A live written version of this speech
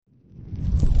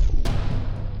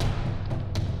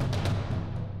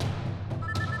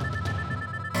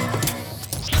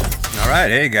right,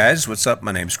 hey guys, what's up?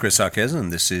 My name's Chris Hawkes,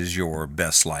 and this is your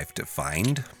best life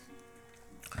defined.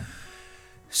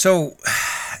 So,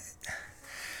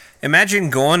 imagine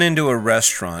going into a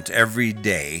restaurant every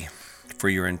day for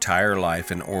your entire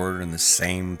life and ordering the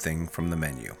same thing from the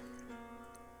menu.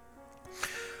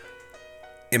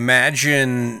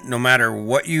 Imagine no matter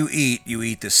what you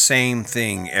eat the same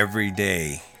thing every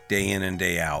day, day in and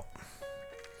day out.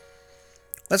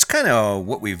 That's kind of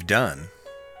what we've done.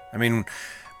 I mean,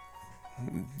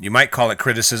 you might call it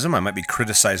criticism. I might be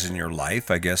criticizing your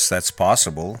life. I guess that's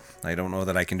possible. I don't know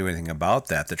that I can do anything about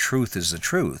that. The truth is the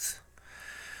truth.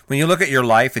 When you look at your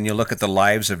life and you look at the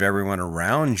lives of everyone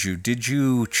around you, did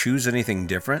you choose anything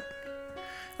different?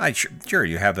 Sure,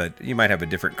 you might have a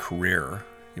different career.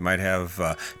 You might have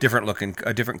a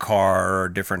different car or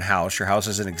a different house. Your house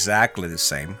isn't exactly the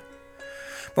same.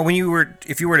 But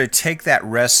if you were to take that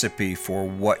recipe for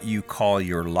what you call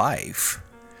your life,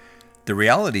 the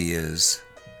reality is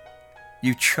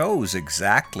you chose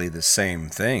exactly the same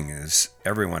thing as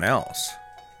everyone else.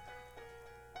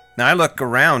 Now I look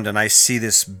around and I see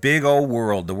this big old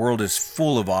world. The world is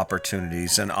full of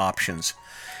opportunities and options.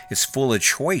 It's full of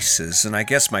choices. And I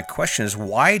guess my question is,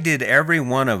 why did every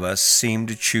one of us seem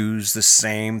to choose the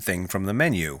same thing from the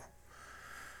menu?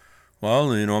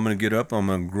 Well, I'm going to get up, I'm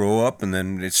going to grow up, and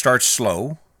then it starts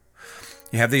slow.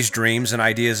 You have these dreams and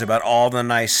ideas about all the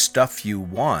nice stuff you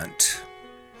want.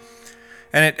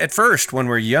 And at first, when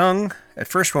we're young,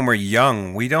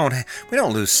 we don't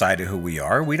lose sight of who we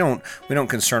are. We don't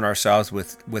concern ourselves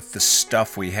with the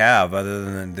stuff we have, other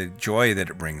than the joy that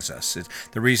it brings us.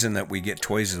 The reason that we get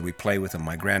toys is we play with them.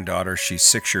 My granddaughter, she's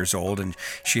 6 years old, and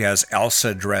she has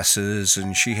Elsa dresses,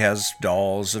 and she has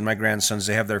dolls, and my grandsons,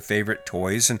 they have their favorite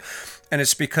toys, and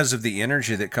it's because of the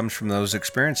energy that comes from those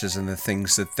experiences and the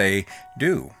things that they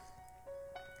do.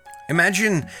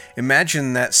 Imagine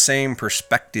that same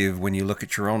perspective when you look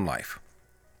at your own life.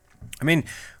 I mean,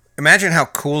 imagine how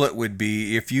cool it would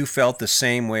be if you felt the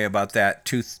same way about that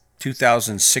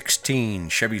 2016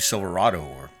 Chevy Silverado,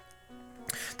 or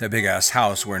that big ass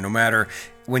house where no matter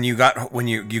when you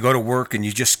go to work and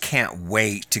you just can't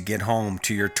wait to get home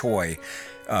to your toy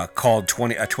called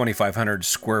a 2,500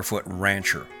 square foot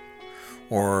rancher,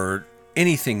 or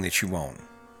anything that you own.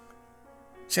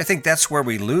 See, I think that's where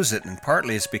we lose it, and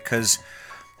partly it's because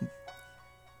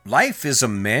life is a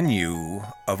menu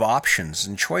of options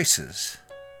and choices.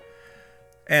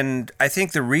 And I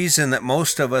think the reason that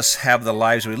most of us have the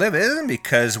lives we live isn't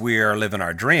because we are living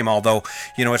our dream. Although,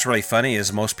 what's really funny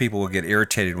is most people will get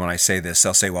irritated when I say this.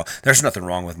 They'll say, well, there's nothing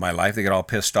wrong with my life. They get all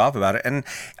pissed off about it. And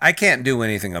I can't do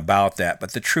anything about that.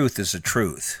 But the truth is the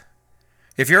truth.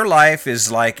 If your life is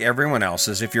like everyone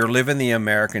else's, if you're living the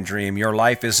American dream, your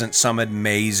life isn't some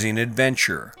amazing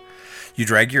adventure. You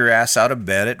drag your ass out of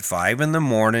bed at 5 in the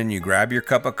morning, you grab your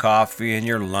cup of coffee and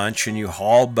your lunch, and you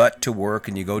haul butt to work,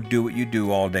 and you go do what you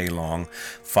do all day long,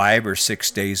 5 or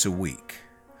 6 days a week.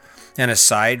 And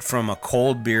aside from a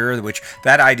cold beer, which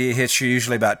that idea hits you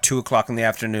usually about 2 o'clock in the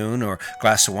afternoon, or a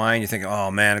glass of wine, you think,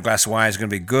 oh man, a glass of wine is going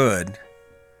to be good.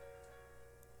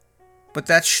 But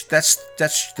that's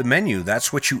the menu.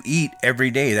 That's what you eat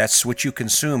every day. That's what you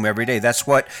consume every day. That's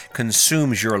what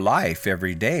consumes your life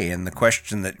every day. And the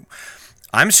question that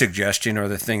I'm suggesting, or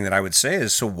the thing that I would say,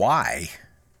 is, so why?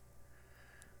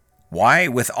 Why,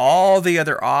 with all the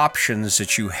other options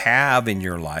that you have in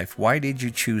your life, why did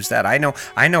you choose that? I know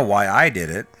why I did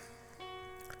it.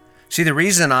 See, the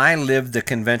reason I lived the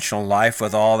conventional life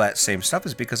with all that same stuff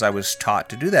is because I was taught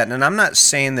to do that. And I'm not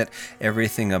saying that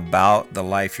everything about the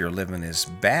life you're living is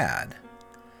bad.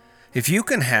 If you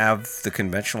can have the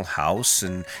conventional house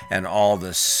and all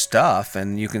this stuff,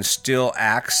 and you can still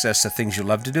access the things you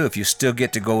love to do, if you still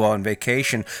get to go on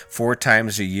vacation 4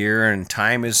 times a year, and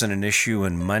time isn't an issue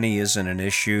and money isn't an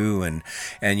issue,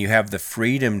 and you have the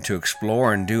freedom to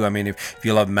explore and do, I mean, if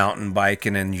you love mountain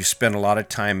biking and you spend a lot of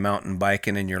time mountain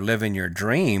biking and you're living your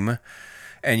dream,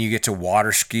 and you get to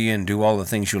water ski and do all the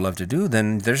things you love to do,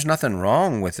 then there's nothing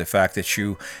wrong with the fact that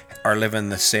you are living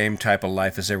the same type of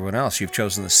life as everyone else. You've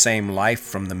chosen the same life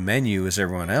from the menu as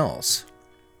everyone else.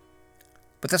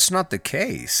 But that's not the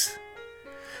case.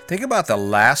 Think about the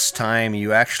last time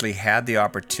you actually had the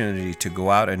opportunity to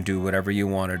go out and do whatever you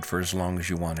wanted for as long as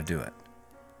you want to do it.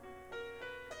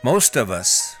 Most of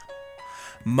us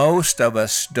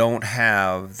don't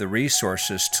have the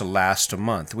resources to last a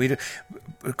month.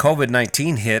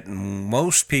 COVID-19 hit, and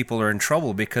most people are in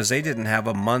trouble because they didn't have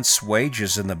a month's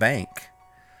wages in the bank.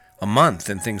 A month,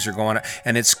 and things are going on,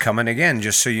 and it's coming again,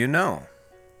 just so you know.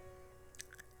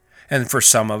 And for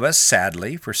some of us,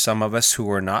 sadly, for some of us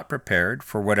who are not prepared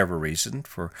for whatever reason,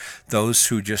 for those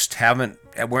who just weren't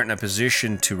in a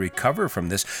position to recover from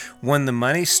this, when the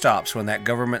money stops, when that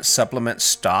government supplement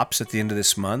stops at the end of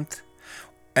this month,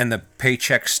 and the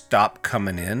paychecks stop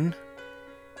coming in,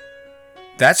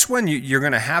 that's when you're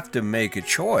going to have to make a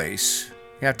choice.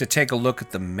 You have to take a look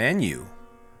at the menu.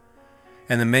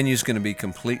 And the menu's going to be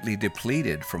completely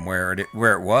depleted from where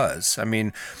it was. I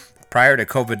mean, prior to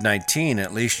COVID-19,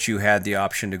 at least you had the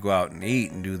option to go out and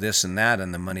eat and do this and that,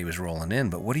 and the money was rolling in.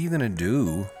 But what are you going to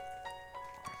do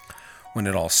when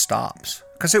it all stops?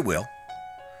 Because it will.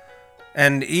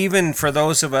 And even for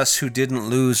those of us who didn't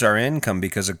lose our income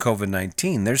because of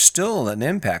COVID-19, there's still an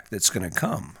impact that's going to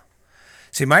come.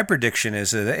 See, my prediction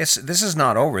is that this is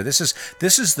not over. This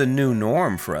is the new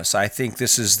norm for us. I think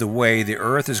this is the way the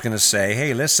earth is going to say,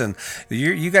 hey, listen,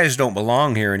 you guys don't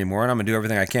belong here anymore, and I'm going to do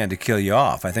everything I can to kill you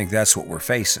off. I think that's what we're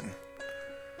facing.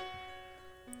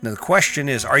 Now, the question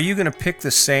is, are you going to pick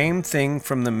the same thing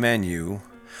from the menu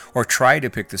or try to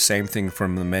pick the same thing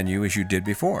from the menu as you did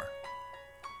before?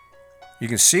 You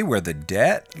can see where the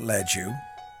debt led you.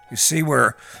 You see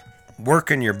where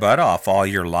working your butt off all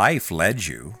your life led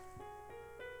you.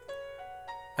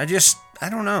 I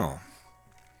don't know.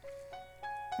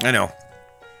 I know.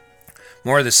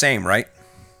 More of the same, right?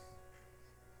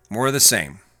 More of the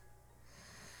same.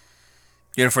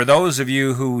 You know, for those of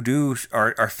you who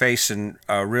are facing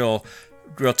real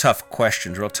tough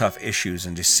questions, real tough issues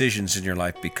and decisions in your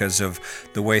life because of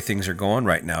the way things are going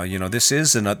right now, you know,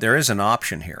 there is an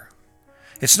option here.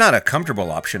 It's not a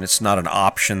comfortable option. It's not an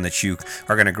option that you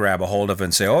are going to grab a hold of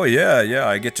and say, oh, yeah,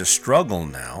 I get to struggle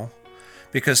now.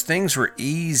 Because things were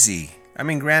easy. I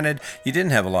mean, granted, you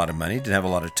didn't have a lot of money, didn't have a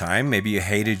lot of time. Maybe you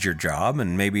hated your job,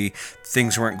 and maybe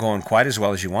things weren't going quite as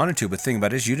well as you wanted to. But the thing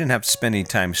about it is you didn't have to spend any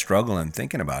time struggling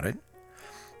thinking about it.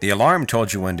 The alarm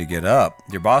told you when to get up.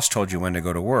 Your boss told you when to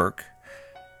go to work.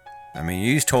 I mean,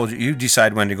 you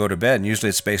decide when to go to bed, and usually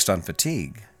it's based on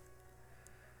fatigue.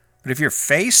 But if you're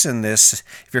facing this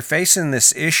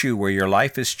issue where your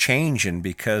life is changing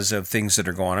because of things that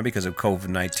are going on, because of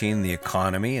COVID-19, the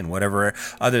economy, and whatever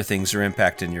other things are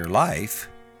impacting your life,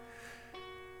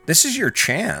 this is your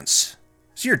chance.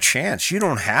 It's your chance. You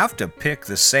don't have to pick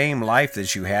the same life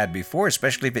as you had before,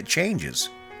 especially if it changes.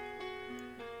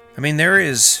 I mean, there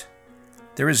is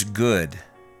good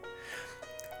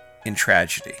in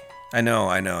tragedy. I know.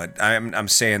 I'm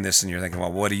saying this, and you're thinking,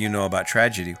 well, what do you know about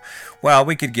tragedy? Well,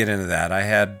 we could get into that.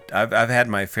 I've had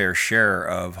my fair share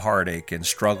of heartache and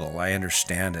struggle. I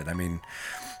understand it. I mean,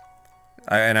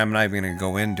 and I'm not even going to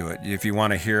go into it. If you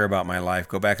want to hear about my life,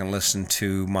 go back and listen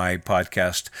to my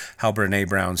podcast, How Brene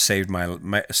Brown Saved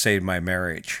My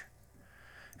Marriage.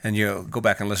 And you'll go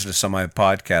back and listen to some of my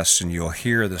podcasts, and you'll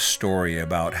hear the story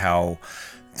about how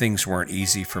things weren't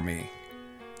easy for me.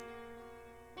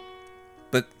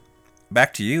 But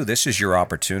back to you, this is your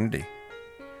opportunity.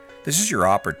 This is your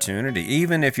opportunity.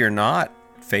 Even if you're not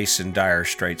facing dire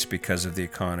straits because of the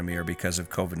economy or because of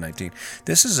COVID-19,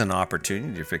 this is an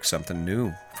opportunity to fix something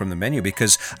new from the menu,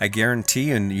 because I guarantee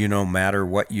you, no matter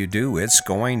what you do, it's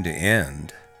going to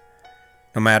end.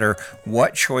 No matter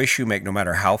what choice you make, no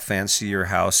matter how fancy your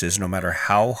house is, no matter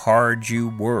how hard you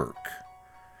work,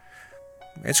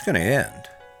 it's going to end.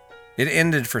 It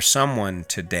ended for someone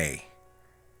today.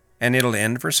 And it'll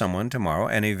end for someone tomorrow,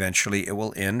 and eventually it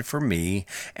will end for me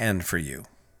and for you.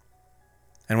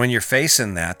 And when you're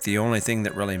facing that, the only thing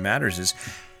that really matters is,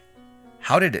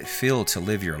 how did it feel to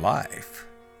live your life?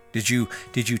 Did you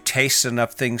taste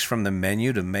enough things from the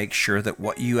menu to make sure that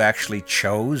what you actually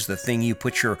chose, the thing you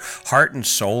put your heart and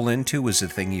soul into, was the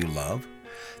thing you love?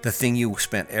 The thing you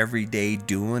spent every day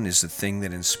doing is the thing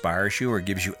that inspires you or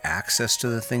gives you access to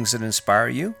the things that inspire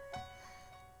you?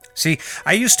 See,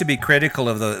 I used to be critical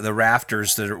of the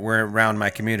rafters that were around my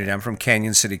community. I'm from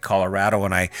Canyon City, Colorado,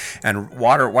 and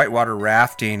whitewater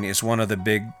rafting is one of the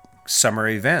big summer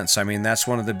events. I mean, that's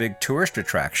one of the big tourist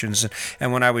attractions.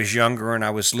 And when I was younger and I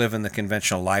was living the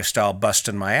conventional lifestyle,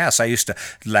 busting my ass, I used to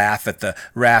laugh at the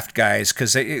raft guys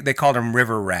because they called them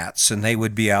river rats, and they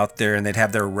would be out there and they'd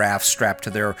have their raft strapped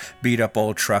to their beat up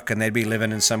old truck, and they'd be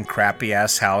living in some crappy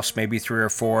ass house, maybe 3 or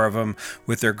 4 of them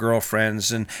with their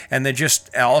girlfriends, and they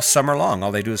just all summer long,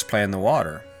 all they do is play in the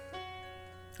water.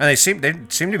 And they seem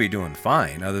to be doing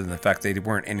fine, other than the fact they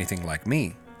weren't anything like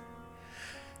me.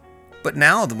 But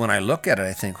now when I look at it,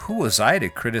 I think, who was I to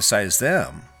criticize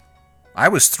them? I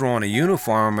was throwing a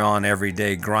uniform on every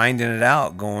day, grinding it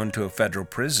out, going to a federal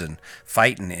prison,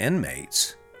 fighting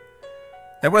inmates.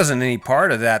 There wasn't any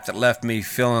part of that left me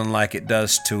feeling like it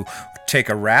does to take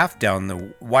a raft down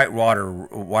the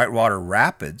Whitewater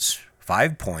Rapids,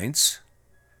 5 Points.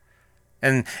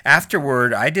 And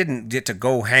afterward, I didn't get to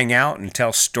go hang out and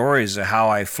tell stories of how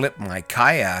I flipped my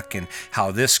kayak and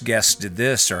how this guest did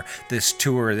this or this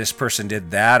tour, this person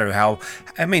did that, or how,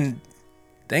 I mean,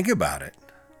 think about it.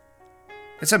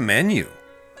 It's a menu.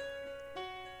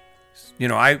 You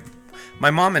know,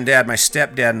 my mom and dad, my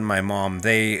stepdad and my mom,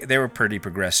 they were pretty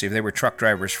progressive. They were truck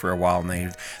drivers for a while,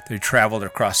 and they traveled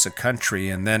across the country,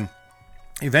 and then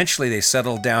eventually they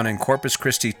settled down in Corpus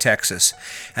Christi, Texas.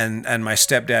 And my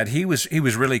stepdad, he was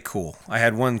really cool. I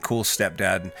had one cool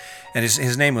stepdad, and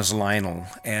his name was Lionel.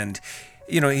 And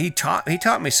you know, he taught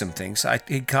me some things.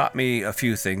 He taught me a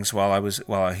few things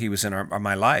while he was in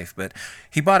my life. But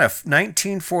he bought a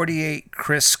 1948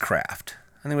 Chris Craft.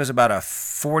 I think it was about a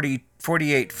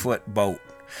 48-foot boat,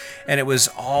 and it was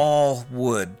all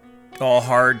wood, all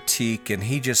hard teak, and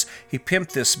he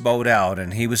pimped this boat out,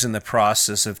 and he was in the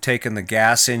process of taking the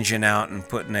gas engine out and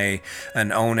putting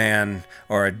an Onan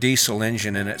or a diesel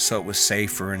engine in it so it was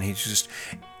safer.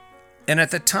 And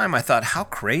at the time I thought, how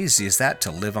crazy is that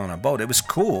to live on a boat? It was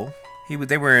cool.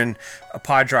 They were in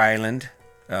Padre Island.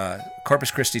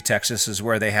 Corpus Christi, Texas is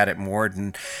where they had it moored,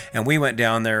 and we went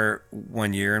down there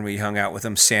one year and we hung out with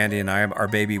them. Sandy and I, our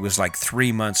baby was like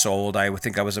 3 months old. I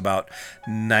think I was about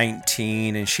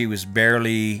 19 and she was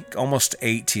barely almost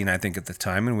 18, I think, at the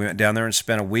time. And we went down there and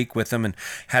spent a week with them and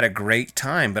had a great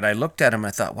time. But I looked at him and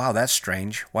I thought, wow, that's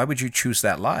strange. Why would you choose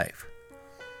that life?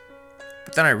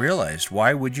 But then I realized,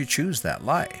 why would you choose that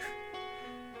life?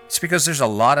 It's because there's a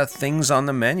lot of things on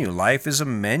the menu. Life is a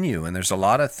menu, and there's a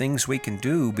lot of things we can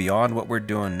do beyond what we're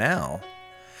doing now.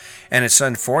 And it's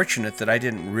unfortunate that I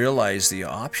didn't realize the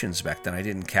options back then. I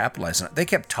didn't capitalize on it. They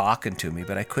kept talking to me,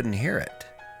 but I couldn't hear it.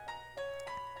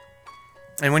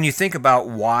 And when you think about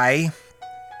why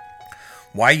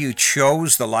you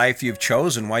chose the life you've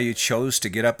chosen, why you chose to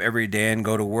get up every day and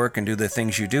go to work and do the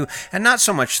things you do, and not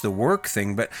so much the work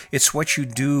thing, but it's what you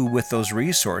do with those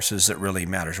resources that really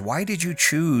matters. Why did you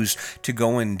choose to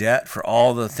go in debt for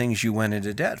all the things you went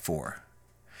into debt for?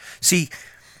 See,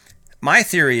 my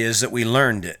theory is that we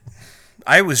learned it.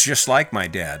 I was just like my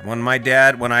dad. When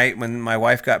my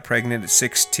wife got pregnant at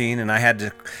 16 and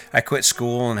I quit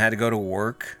school and had to go to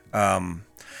work,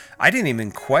 I didn't even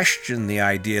question the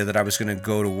idea that I was going to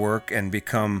go to work and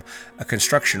become a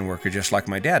construction worker just like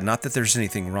my dad. Not that there's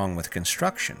anything wrong with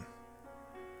construction.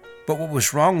 But what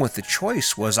was wrong with the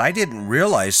choice was I didn't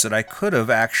realize that I could have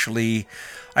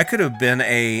been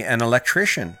an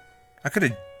electrician. I could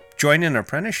have joined an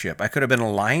apprenticeship. I could have been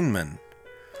a lineman.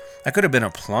 I could have been a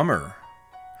plumber.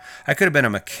 I could have been a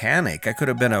mechanic. I could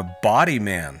have been a body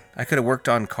man. I could have worked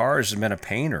on cars and been a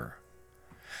painter.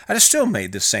 I'd have still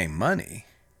made the same money.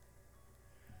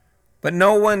 But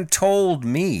no one told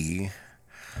me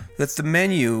that the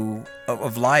menu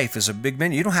of life is a big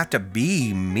menu. You don't have to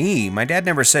be me. My dad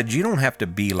never said, you don't have to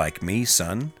be like me,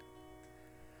 son.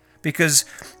 Because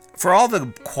for all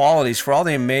the qualities, for all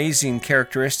the amazing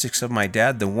characteristics of my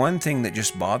dad, the one thing that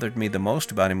just bothered me the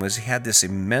most about him was he had this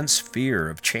immense fear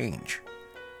of change.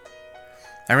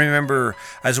 I remember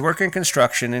I was working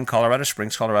construction in Colorado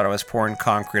Springs, Colorado. I was pouring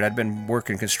concrete. I'd been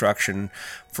working construction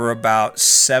for about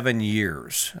 7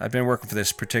 years. I'd been working for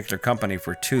this particular company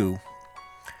for 2.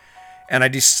 And I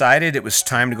decided it was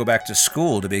time to go back to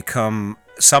school to become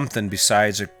something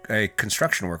besides a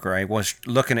construction worker. I was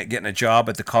looking at getting a job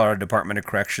at the Colorado Department of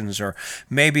Corrections or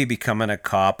maybe becoming a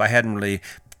cop. I hadn't really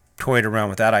toyed around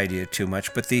with that idea too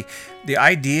much, but the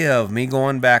idea of me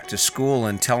going back to school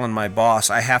and telling my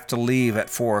boss I have to leave at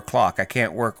 4 o'clock, I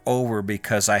can't work over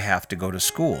because I have to go to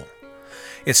school,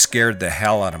 it scared the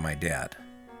hell out of my dad.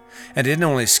 And it didn't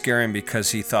only scare him because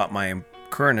he thought my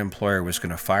current employer was going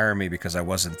to fire me because I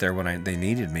wasn't there when they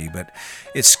needed me, but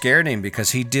it scared him because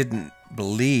he didn't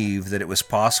believe that it was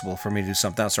possible for me to do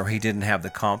something else, or he didn't have the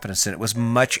confidence in it. It was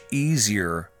much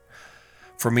easier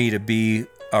for me to be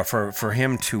for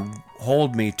him to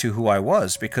hold me to who I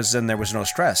was, because then there was no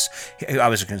stress. I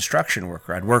was a construction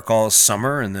worker. I'd work all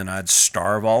summer and then I'd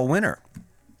starve all winter.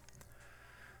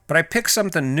 But I picked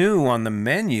something new on the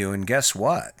menu, and guess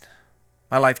what?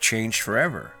 My life changed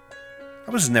forever.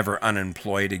 I was never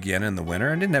unemployed again in the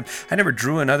winter. I never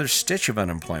drew another stitch of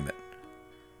unemployment.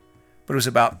 But it was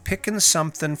about picking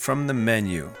something from the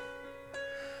menu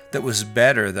that was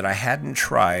better, that I hadn't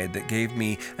tried, that gave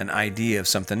me an idea of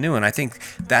something new. And I think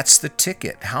that's the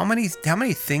ticket. How many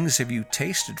things have you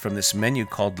tasted from this menu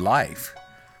called life?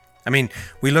 I mean,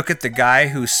 we look at the guy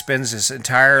who spends his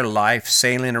entire life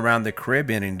sailing around the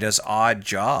Caribbean and does odd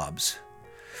jobs.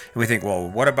 And we think, well,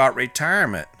 what about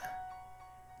retirement?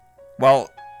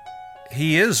 Well,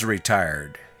 he is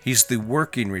retired. He's the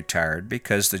working retired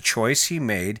because the choice he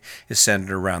made is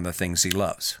centered around the things he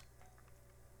loves.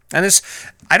 And this,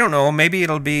 I don't know, maybe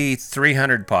it'll be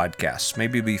 300 podcasts,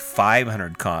 maybe it'll be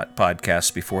 500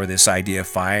 podcasts before this idea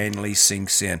finally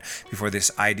sinks in, before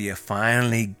this idea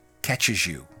finally catches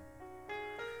you.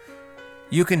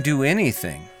 You can do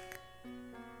anything.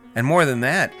 And more than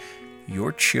that,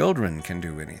 your children can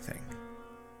do anything.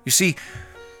 You see,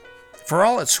 for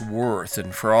all its worth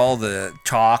and for all the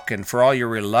talk and for all your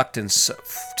reluctance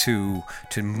to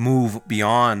move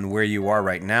beyond where you are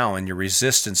right now and your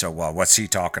resistance, oh, well, what's he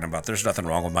talking about? There's nothing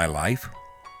wrong with my life.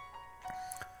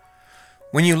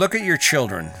 When you look at your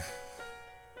children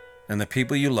and the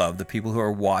people you love, the people who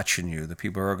are watching you, the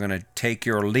people who are going to take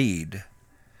your lead,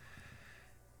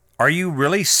 are you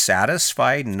really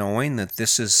satisfied knowing that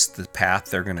this is the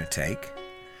path they're going to take?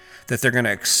 That they're going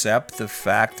to accept the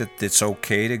fact that it's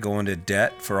okay to go into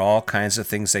debt for all kinds of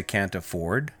things they can't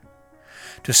afford?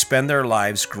 To spend their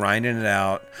lives grinding it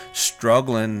out,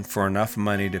 struggling for enough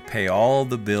money to pay all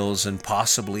the bills and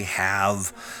possibly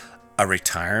have a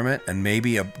retirement and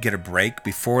maybe get a break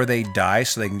before they die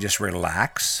so they can just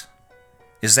relax?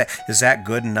 Is that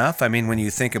good enough? I mean, when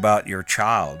you think about your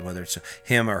child, whether it's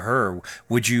him or her,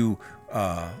 are you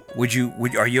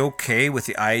okay with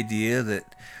the idea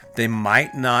that they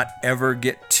might not ever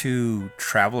get to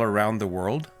travel around the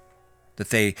world?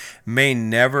 That they may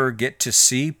never get to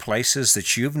see places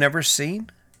that you've never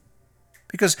seen?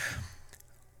 Because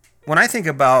when I think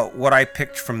about what I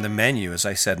picked from the menu, as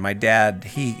I said, my dad,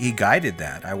 he guided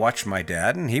that. I watched my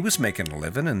dad, and he was making a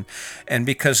living. And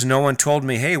because no one told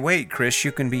me, hey, wait, Chris,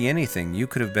 you can be anything. You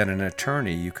could have been an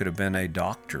attorney. You could have been a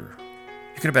doctor.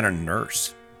 You could have been a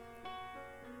nurse.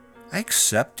 I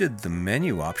accepted the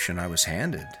menu option I was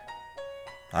handed.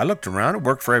 I looked around, it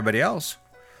worked for everybody else.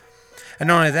 And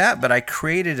not only that, but I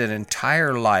created an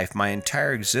entire life, my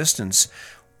entire existence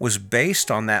was based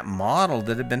on that model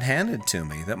that had been handed to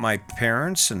me, that my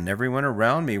parents and everyone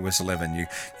around me was living. You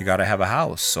got to have a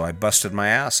house. So I busted my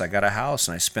ass. I got a house,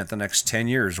 and I spent the next 10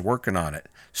 years working on it,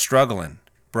 struggling,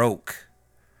 broke.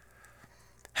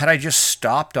 Had I just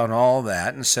stopped on all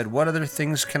that and said, what other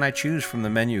things can I choose from the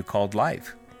menu called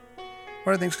life?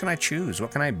 What other things can I choose?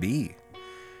 What can I be?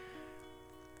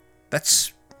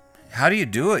 How do you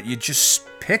do it? You just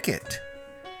pick it.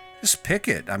 Just pick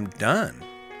it. I'm done.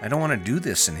 I don't want to do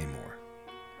this anymore.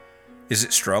 Is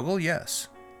it struggle? Yes.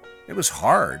 It was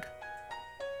hard.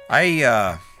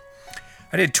 I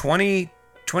did 22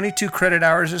 credit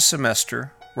hours a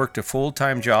semester, worked a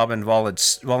full-time job, and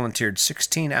volunteered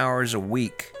 16 hours a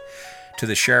week to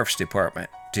the sheriff's department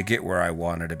to get where I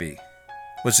wanted to be.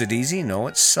 Was it easy? No,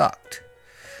 it sucked.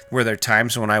 Were there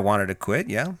times when I wanted to quit?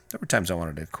 Yeah, there were times I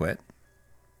wanted to quit.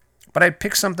 But I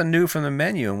picked something new from the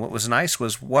menu, and what was nice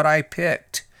was what I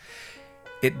picked.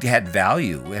 It had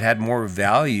value. It had more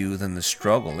value than the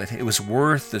struggle. It was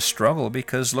worth the struggle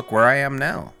because look where I am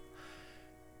now.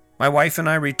 My wife and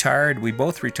I retired. We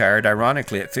both retired,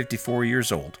 ironically, at 54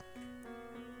 years old.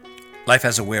 Life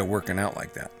has a way of working out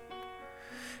like that.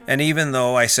 And even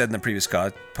though I said in the previous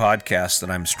podcast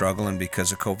that I'm struggling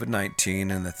because of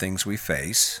COVID-19 and the things we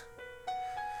face,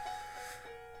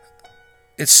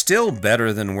 it's still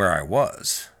better than where I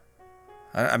was.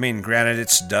 I mean, granted,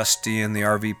 it's dusty and the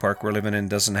RV park we're living in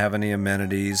doesn't have any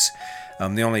amenities.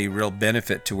 The only real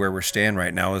benefit to where we're staying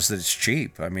right now is that it's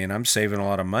cheap. I mean, I'm saving a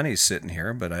lot of money sitting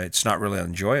here, but it's not really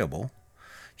enjoyable.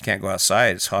 You can't go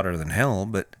outside. It's hotter than hell.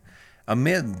 But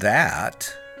amid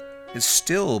that, it's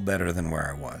still better than where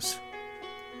I was.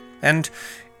 And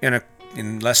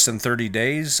in less than 30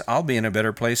 days, I'll be in a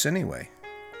better place anyway.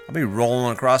 I'll be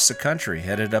rolling across the country,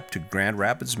 headed up to Grand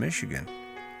Rapids, Michigan,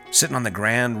 sitting on the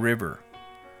Grand River.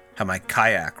 Have my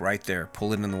kayak right there,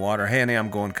 pulling in the water. Hey, honey, I'm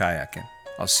going kayaking.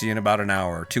 I'll see you in about an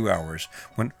hour or 2 hours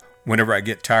whenever I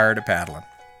get tired of paddling.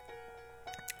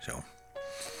 So,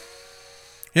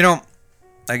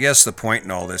 I guess the point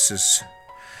in all this is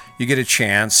you get a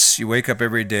chance. You wake up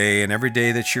every day, and every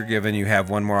day that you're given, you have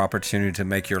one more opportunity to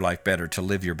make your life better, to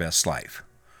live your best life.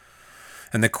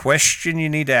 And the question you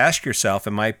need to ask yourself,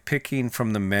 am I picking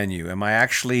from the menu? Am I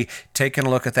actually taking a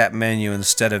look at that menu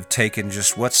instead of taking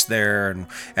just what's there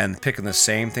and picking the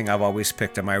same thing I've always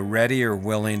picked? Am I ready or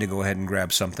willing to go ahead and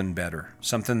grab something better?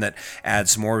 Something that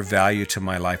adds more value to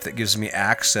my life, that gives me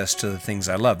access to the things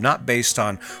I love, not based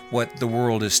on what the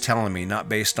world is telling me, not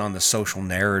based on the social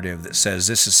narrative that says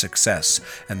this is success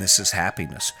and this is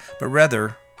happiness, but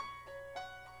rather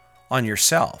on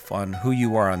yourself, on who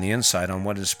you are on the inside, on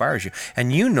what inspires you.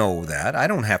 And you know that. I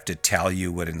don't have to tell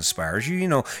you what inspires you.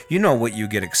 You know what you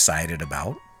get excited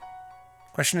about.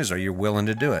 Question is, are you willing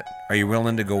to do it? Are you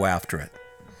willing to go after it?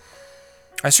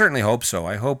 I certainly hope so.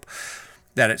 I hope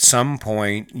that at some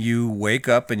point you wake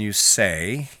up and you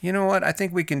say, you know what, I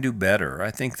think we can do better. I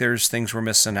think there's things we're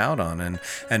missing out on.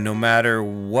 And no matter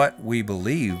what we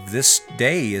believe, this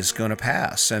day is going to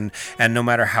pass. And no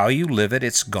matter how you live it,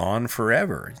 it's gone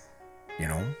forever. You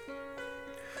know,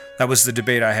 that was the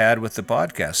debate I had with the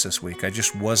podcast this week. I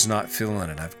just was not feeling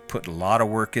it. I've put a lot of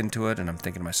work into it, and I'm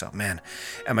thinking to myself, man,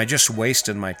 am I just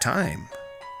wasting my time?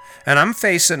 And I'm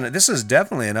facing, this is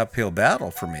definitely an uphill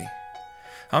battle for me.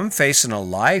 I'm facing a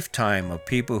lifetime of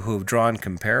people who have drawn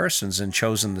comparisons and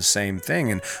chosen the same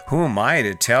thing. And who am I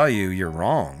to tell you you're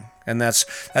wrong? And that's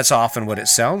often what it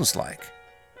sounds like.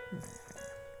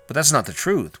 But that's not the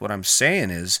truth. What I'm saying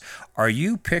is, are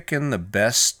you picking the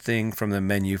best thing from the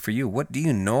menu for you? What do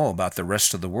you know about the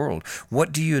rest of the world?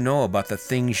 What do you know about the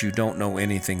things you don't know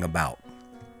anything about?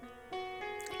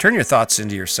 Turn your thoughts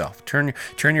into yourself. Turn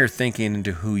your thinking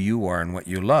into who you are and what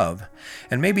you love.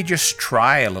 And maybe just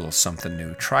try a little something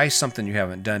new. Try something you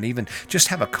haven't done. Even just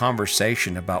have a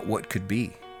conversation about what could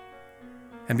be.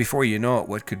 And before you know it,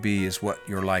 what could be is what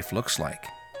your life looks like.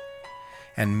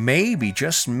 And maybe,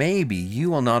 just maybe, you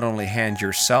will not only hand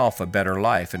yourself a better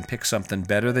life and pick something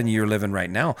better than you're living right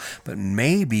now, but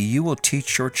maybe you will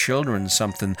teach your children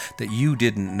something that you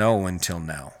didn't know until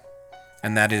now.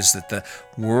 And that is that the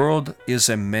world is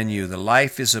a menu, the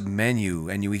life is a menu,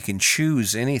 and we can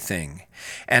choose anything.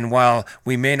 And while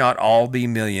we may not all be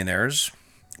millionaires,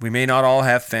 we may not all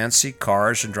have fancy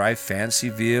cars and drive fancy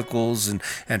vehicles and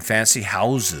fancy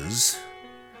houses,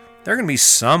 there are going to be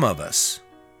some of us.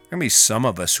 There are going to be some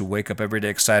of us who wake up every day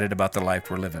excited about the life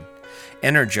we're living,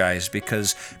 energized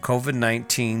because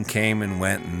COVID-19 came and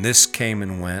went, and this came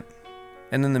and went.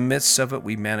 And in the midst of it,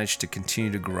 we managed to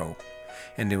continue to grow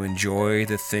and to enjoy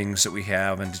the things that we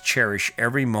have and to cherish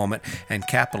every moment and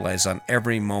capitalize on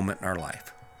every moment in our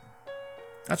life.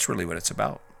 That's really what it's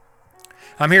about.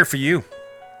 I'm here for you.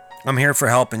 I'm here for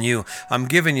helping you. I'm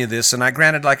giving you this, and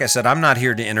granted, like I said, I'm not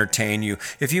here to entertain you.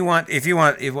 If you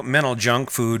want mental junk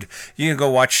food, you can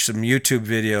go watch some YouTube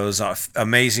videos of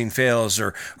amazing fails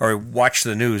or watch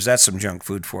the news. That's some junk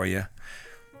food for you.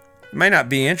 It may not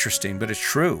be interesting, but it's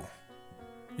true.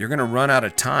 You're going to run out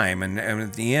of time, and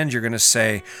at the end, you're going to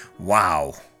say,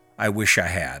 wow, I wish I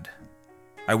had.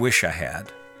 I wish I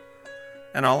had.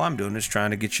 And all I'm doing is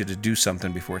trying to get you to do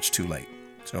something before it's too late.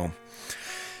 So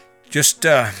just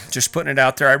putting it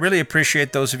out there. I really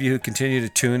appreciate those of you who continue to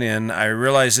tune in. I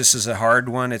realize this is a hard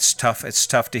one. It's tough. It's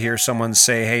tough to hear someone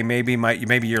say, hey,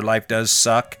 maybe your life does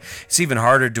suck. It's even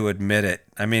harder to admit it.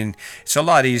 I mean, it's a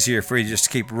lot easier for you just to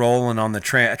keep rolling on the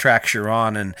tracks you're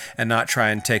on and not try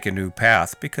and take a new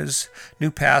path, because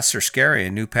new paths are scary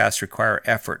and new paths require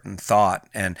effort and thought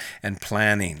and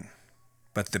planning.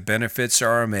 But the benefits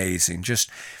are amazing.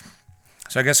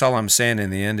 So I guess all I'm saying in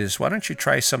the end is, why don't you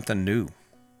try something new?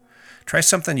 Try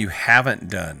something you haven't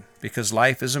done, because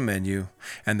life is a menu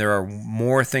and there are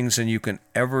more things than you can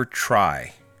ever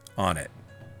try on it.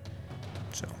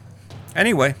 So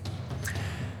anyway,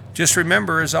 just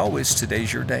remember, as always,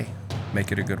 today's your day.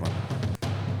 Make it a good one.